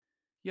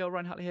Yo,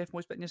 Ryan Hatley here from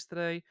Always Betting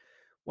Yesterday.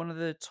 One of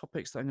the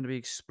topics that I'm going to be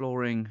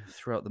exploring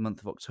throughout the month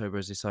of October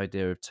is this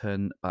idea of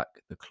turn back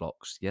the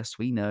clocks. Yes,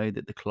 we know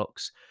that the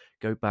clocks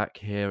go back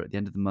here at the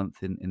end of the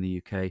month in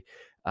the UK.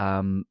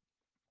 Um,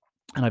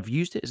 and I've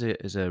used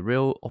it as a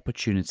real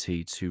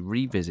opportunity to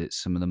revisit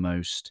some of the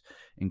most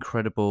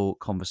incredible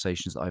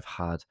conversations that I've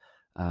had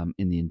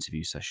in the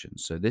interview session.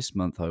 So this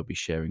month I will be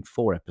sharing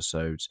 4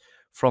 episodes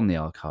from the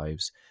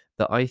archives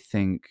that I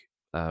think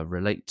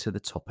relate to the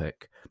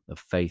topic of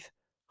faith,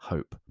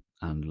 hope,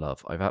 and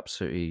love. I've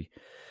absolutely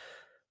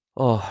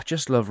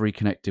just love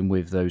reconnecting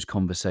with those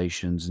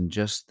conversations, and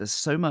just there's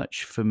so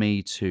much for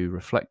me to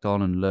reflect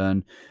on and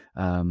learn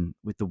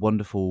with the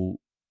wonderful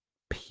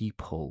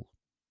people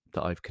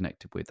that I've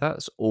connected with.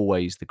 That's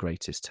always the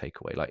greatest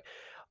takeaway. Like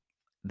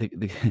the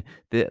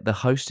the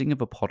hosting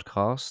of a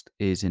podcast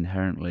is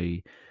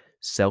inherently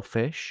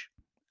selfish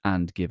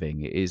and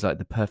giving. It is like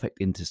the perfect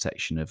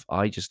intersection of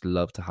I just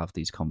love to have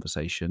these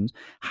conversations.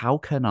 How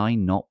can I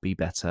not be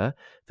better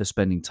for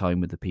spending time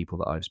with the people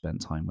that I've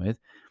spent time with?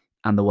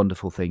 And the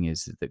wonderful thing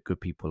is that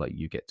good people like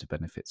you get to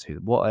benefit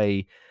too. What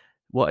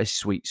a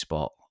sweet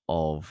spot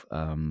of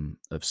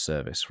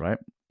service, right?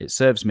 It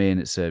serves me and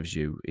it serves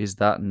you. Is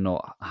that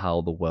not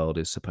how the world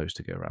is supposed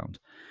to go around?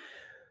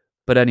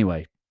 But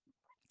anyway,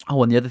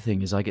 oh, and the other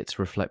thing is I get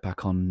to reflect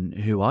back on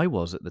who I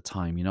was at the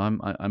time. You know,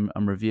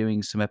 I'm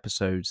reviewing some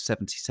episodes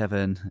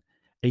 77,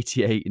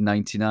 88, and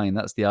 99.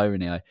 That's the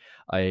irony.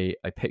 I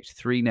picked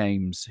 3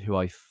 names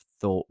who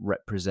thought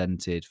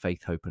represented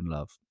faith, hope, and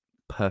love.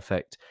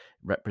 Perfect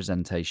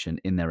representation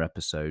in their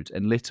episode.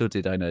 And little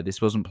did I know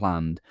this wasn't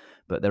planned,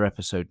 but their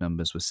episode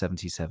numbers were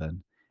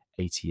 77,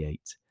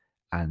 88,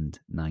 and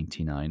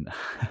 99.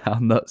 How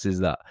nuts is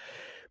that?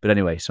 But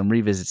anyway, so I'm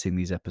revisiting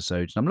these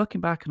episodes and I'm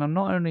looking back and I'm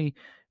not only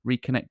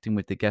reconnecting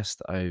with the guests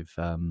that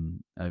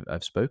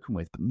I've spoken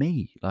with, but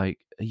me, like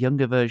a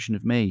younger version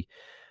of me.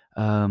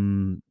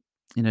 Um,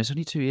 it's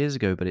only 2 years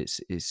ago, but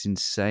it's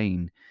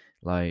insane,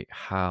 like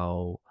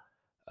how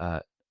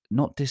uh,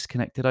 not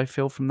disconnected I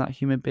feel from that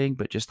human being,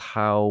 but just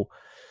how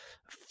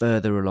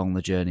further along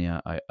the journey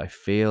I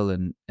feel,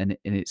 and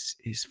it's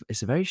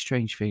a very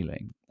strange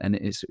feeling, and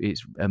it's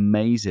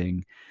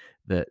amazing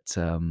that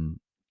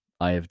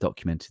I have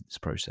documented this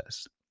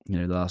process.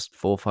 The last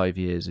 4 or 5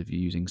 years of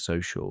using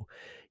social,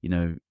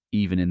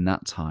 even in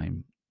that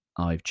time,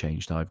 I've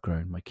changed, I've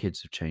grown, my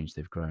kids have changed,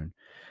 they've grown,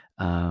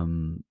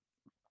 um,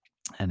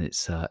 and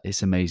it's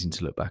amazing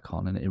to look back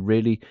on, and it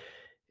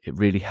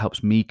really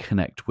helps me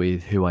connect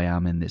with who I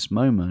am in this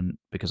moment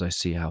because I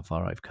see how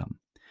far I've come.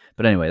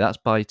 But anyway, that's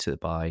by to the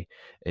by.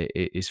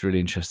 It's really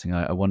interesting.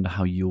 I wonder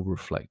how you'll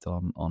reflect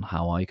on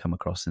how I come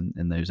across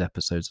in those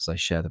episodes as I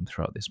share them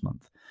throughout this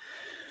month.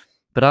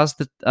 But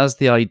as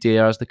the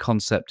idea, as the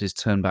concept is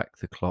turn back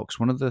the clocks,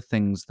 one of the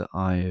things that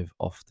I've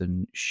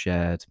often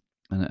shared,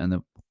 and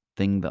the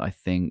thing that I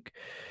think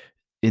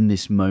in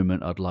this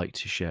moment I'd like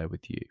to share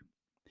with you,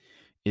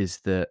 is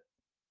that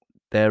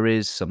there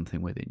is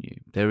something within you.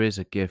 There is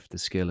a gift, a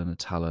skill, and a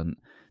talent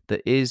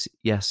that is,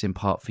 yes, in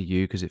part for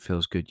you because it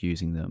feels good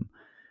using them,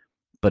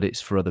 but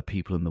it's for other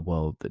people in the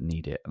world that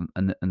need it.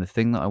 And the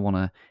thing that I want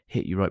to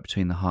hit you right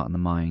between the heart and the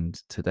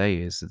mind today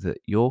is that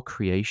your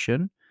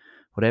creation,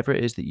 whatever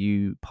it is that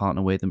you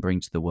partner with and bring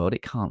to the world,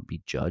 it can't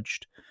be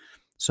judged.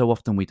 So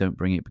often we don't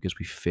bring it because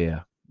we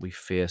fear. We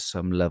fear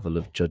some level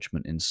of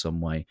judgment in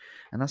some way.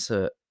 And that's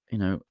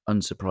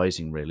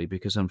unsurprising really,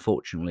 because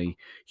unfortunately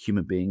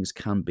human beings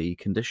can be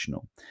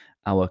conditional.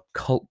 Our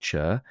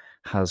culture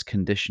has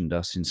conditioned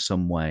us in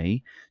some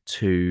way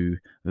to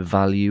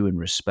value and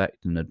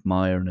respect and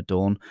admire and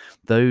adorn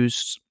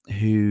those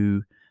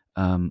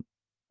um,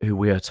 who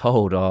we are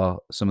told are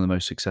some of the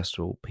most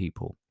successful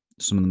people,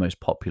 some of the most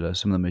popular,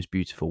 some of the most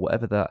beautiful,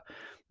 whatever that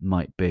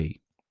might be.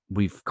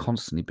 We've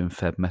constantly been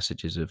fed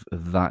messages of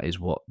that is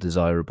what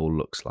desirable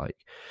looks like,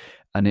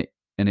 and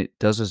it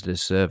does us a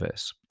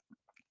disservice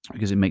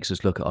because it makes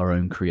us look at our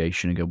own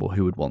creation and go, well,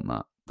 who would want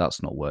that?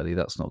 That's not worthy.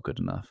 That's not good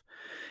enough.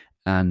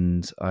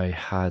 And I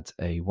had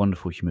a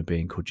wonderful human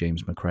being called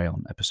James McRae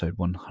on episode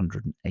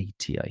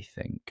 180, I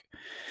think.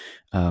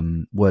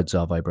 Words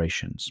are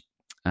vibrations.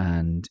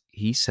 And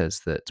he says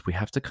that we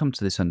have to come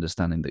to this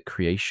understanding that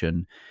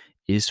creation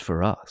is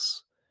for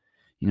us.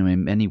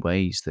 In many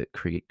ways, that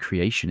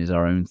creation is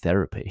our own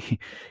therapy.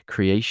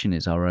 Creation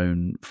is our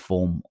own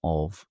form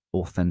of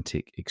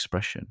authentic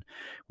expression.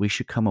 We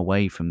should come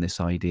away from this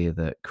idea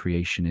that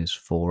creation is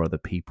for other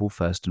people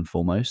first and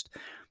foremost,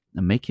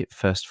 and make it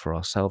first for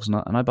ourselves.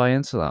 And I buy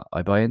into that.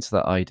 I buy into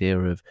that idea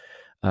of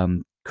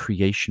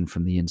creation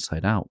from the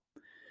inside out.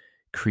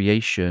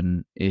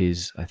 Creation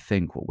is, I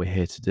think, what we're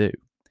here to do,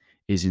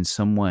 is in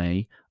some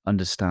way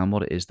understand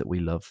what it is that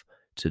we love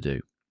to do.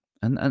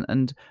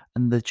 And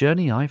the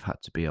journey I've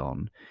had to be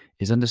on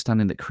is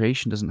understanding that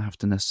creation doesn't have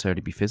to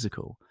necessarily be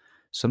physical.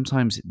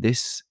 Sometimes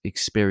this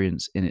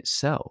experience in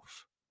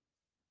itself,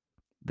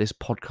 this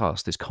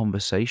podcast, this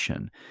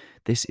conversation,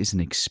 this is an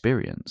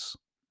experience.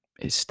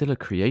 It's still a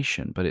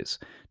creation, but it's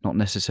not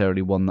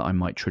necessarily one that I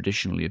might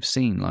traditionally have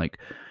seen. Like,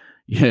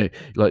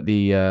 like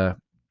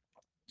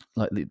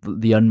like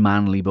the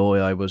unmanly boy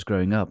I was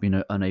growing up,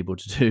 unable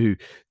to do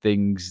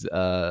things,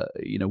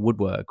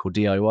 woodwork or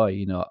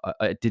DIY.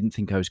 I didn't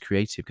think I was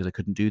creative because I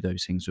couldn't do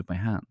those things with my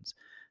hands.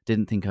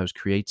 Didn't think I was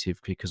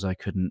creative because I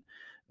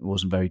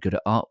wasn't very good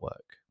at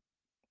artwork.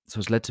 So I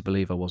was led to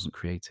believe I wasn't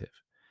creative.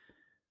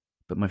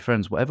 But my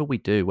friends, whatever we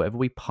do, whatever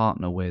we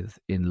partner with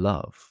in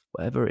love,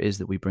 whatever it is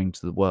that we bring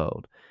to the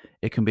world,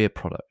 it can be a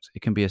product,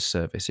 it can be a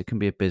service, it can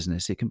be a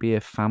business, it can be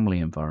a family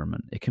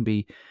environment, it can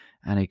be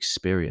an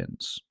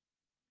experience.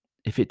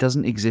 If it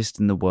doesn't exist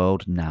in the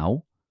world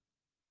now,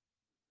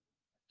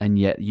 and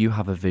yet you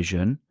have a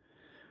vision,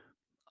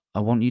 I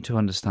want you to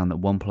understand that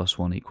 1 +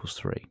 1 =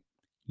 3.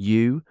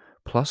 You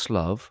plus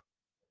love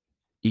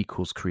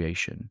equals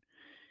creation.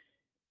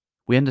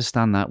 We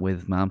understand that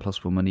with man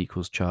plus woman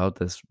equals child.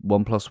 There's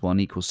 1 +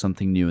 1 =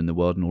 something new in the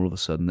world, and all of a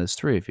sudden there's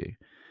three of you.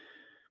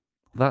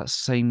 That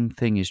same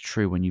thing is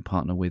true when you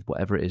partner with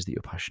whatever it is that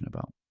you're passionate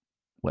about,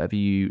 whatever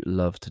you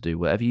love to do,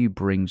 whatever you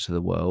bring to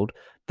the world,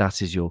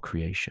 that is your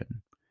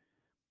creation.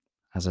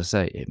 As I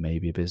say, it may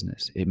be a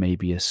business, it may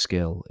be a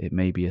skill, it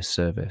may be a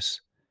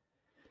service.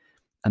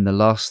 And the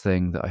last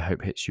thing that I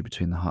hope hits you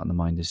between the heart and the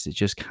mind is it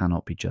just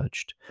cannot be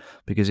judged.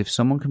 Because if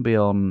someone can be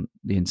on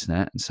the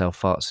internet and sell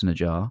farts in a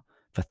jar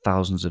for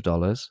thousands of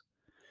dollars,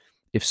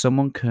 if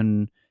someone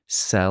can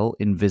sell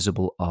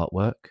invisible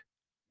artwork,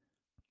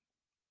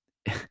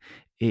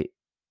 it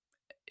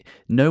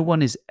no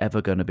one is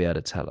ever going to be able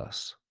to tell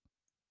us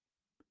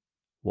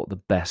what the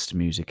best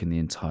music in the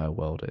entire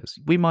world is.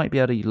 We might be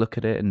able to look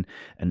at it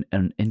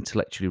and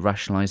intellectually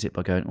rationalize it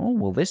by going, oh,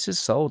 well, this has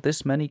sold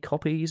this many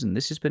copies and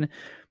this has been.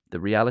 The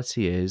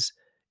reality is,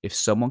 if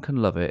someone can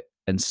love it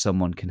and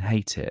someone can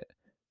hate it,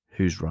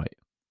 who's right?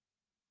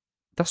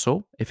 That's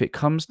all. If it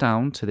comes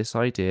down to this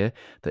idea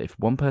that if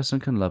one person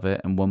can love it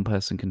and one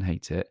person can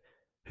hate it,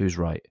 who's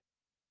right?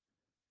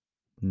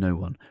 No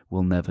one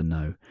will never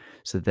know.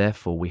 So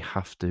therefore, we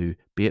have to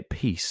be at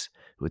peace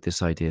with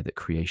this idea that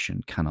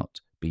creation cannot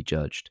be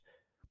judged.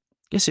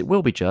 Yes, it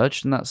will be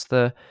judged, and that's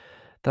the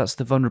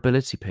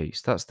vulnerability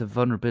piece. That's the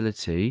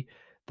vulnerability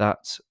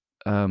that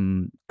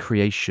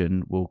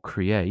creation will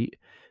create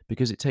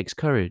because it takes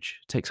courage,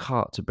 it takes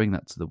heart to bring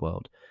that to the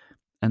world,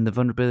 and the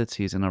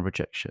vulnerability is in our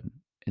rejection,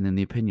 and in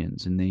the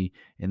opinions, in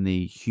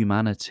the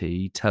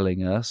humanity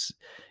telling us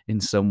in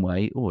some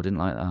way, "Oh, I didn't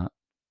like that."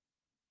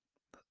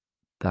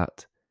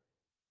 That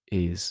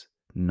is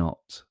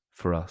not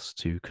for us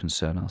to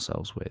concern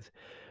ourselves with.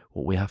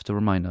 What we have to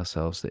remind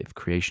ourselves that if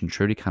creation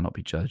truly cannot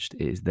be judged,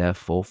 it is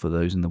therefore for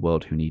those in the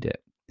world who need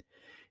it.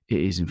 It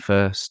is in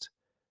first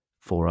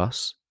for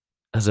us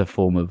as a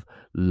form of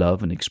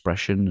love and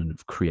expression and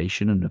of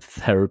creation and of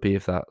therapy,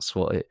 if that's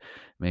what it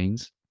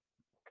means.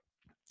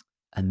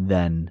 And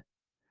then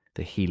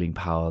the healing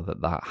power that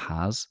that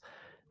has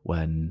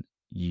when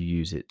you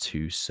use it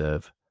to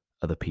serve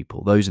other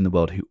people, those in the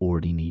world who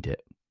already need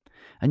it.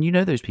 And you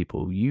know those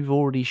people. You've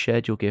already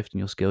shared your gift and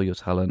your skill, your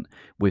talent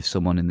with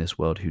someone in this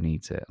world who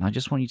needs it. And I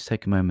just want you to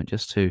take a moment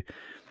just to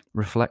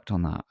reflect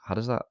on that. How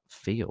does that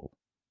feel?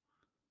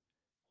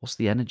 What's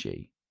the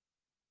energy?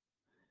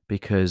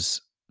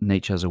 Because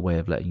nature has a way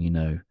of letting you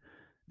know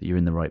that you're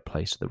in the right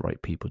place with the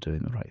right people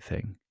doing the right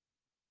thing.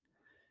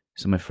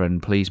 So, my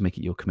friend, please make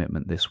it your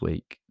commitment this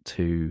week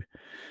to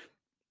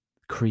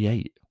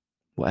create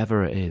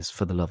whatever it is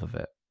for the love of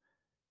it.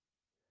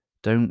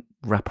 Don't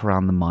wrap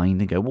around the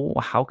mind and go,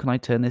 well, how can I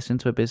turn this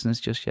into a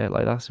business just yet?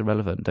 Like, that's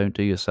irrelevant. Don't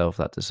do yourself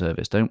that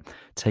disservice. Don't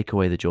take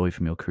away the joy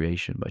from your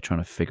creation by trying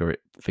to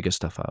figure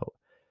stuff out.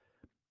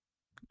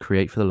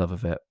 Create for the love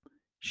of it,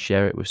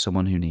 share it with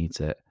someone who needs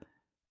it,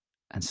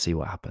 and see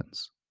what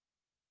happens.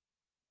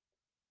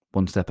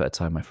 One step at a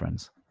time, my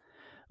friends.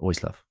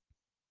 Always love.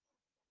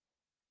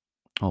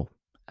 Oh,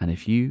 and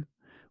if you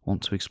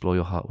want to explore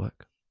your heart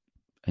work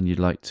and you'd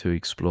like to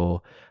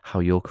explore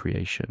how your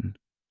creation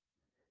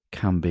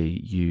can be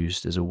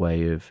used as a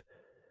way of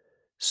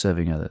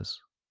serving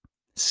others,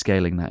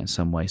 scaling that in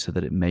some way so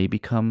that it may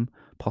become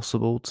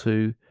possible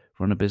to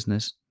run a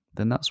business,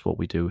 then that's what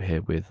we do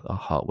here with our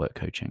heart work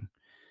coaching.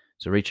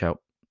 So reach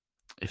out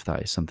if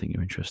that is something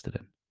you're interested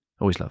in.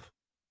 Always love.